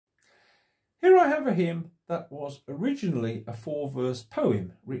Here I have a hymn that was originally a 4-verse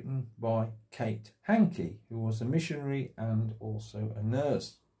poem written by Kate Hankey, who was a missionary and also a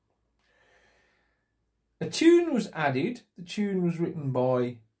nurse. A tune was added. The tune was written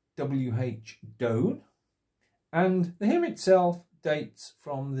by William Doane, and the hymn itself dates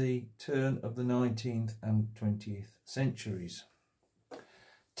from the turn of the 19th and 20th centuries.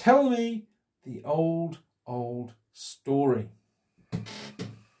 Tell me the old, old story.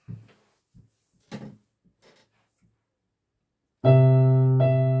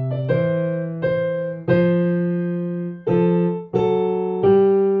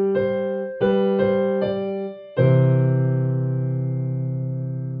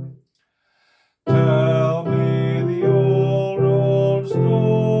 Tell me the old, old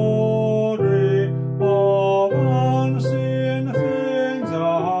story of unseen things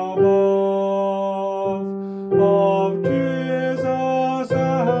above, of Jesus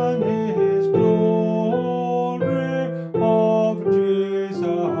and his glory, of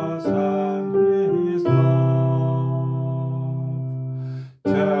Jesus and his love.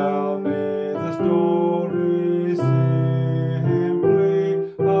 Tell me the story simply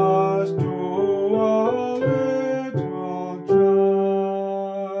as to a little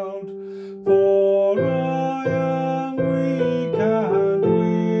child, for I am weak and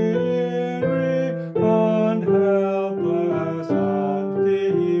weary and helpless and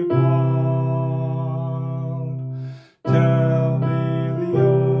defiled. Tell me the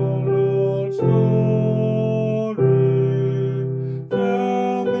old, old story.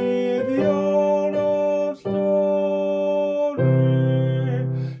 Tell me the old, old story.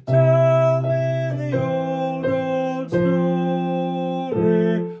 Tell me the old, old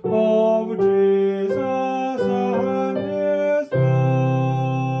story of Jesus and his love.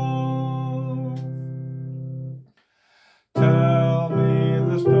 Tell me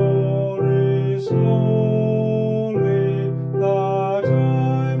the story slowly, that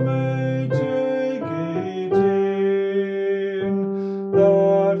I may take it in,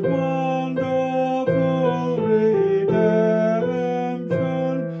 that wonderful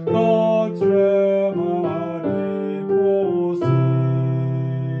redemption, God's remedy for sin.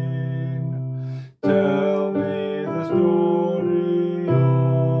 Tell me the story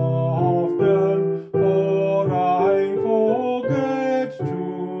often, for I forget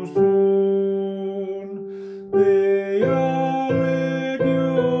too soon. The early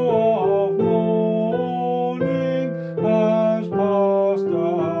dew of morning has passed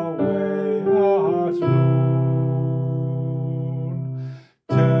away at noon.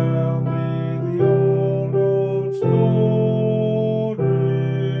 Tell me the old, old story.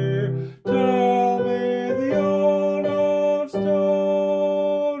 Tell me the old, old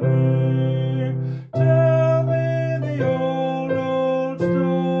story. Tell me the old, old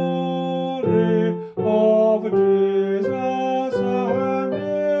story of Jesus and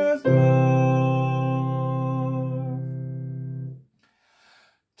his love.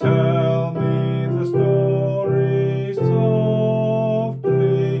 Tell me the story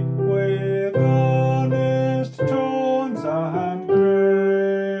softly, with honest tones and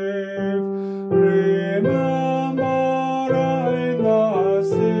grave. Remember I'm the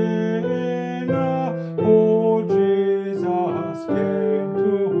sinner who Jesus came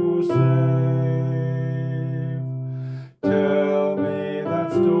to save. Tell me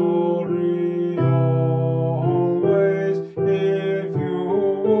that story always, if you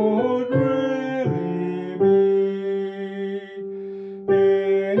would really be.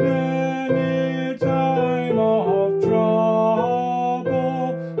 In any time of trouble,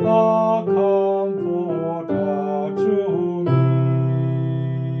 a comforter to me.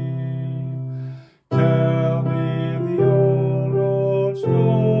 Tell me the old, old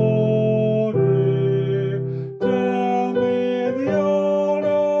story. Tell me the old,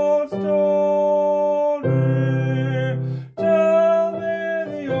 old story. Tell me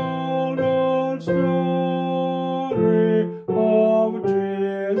the old, old story of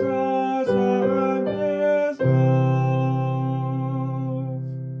Jesus and his love.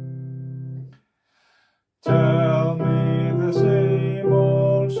 Tell me the same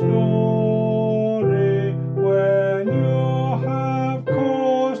old story when you have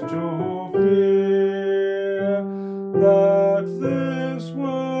cause to fear that this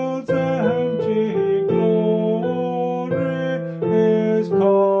world's empty glory is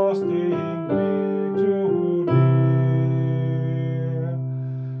costing me too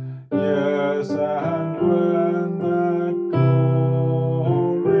dear. Yes,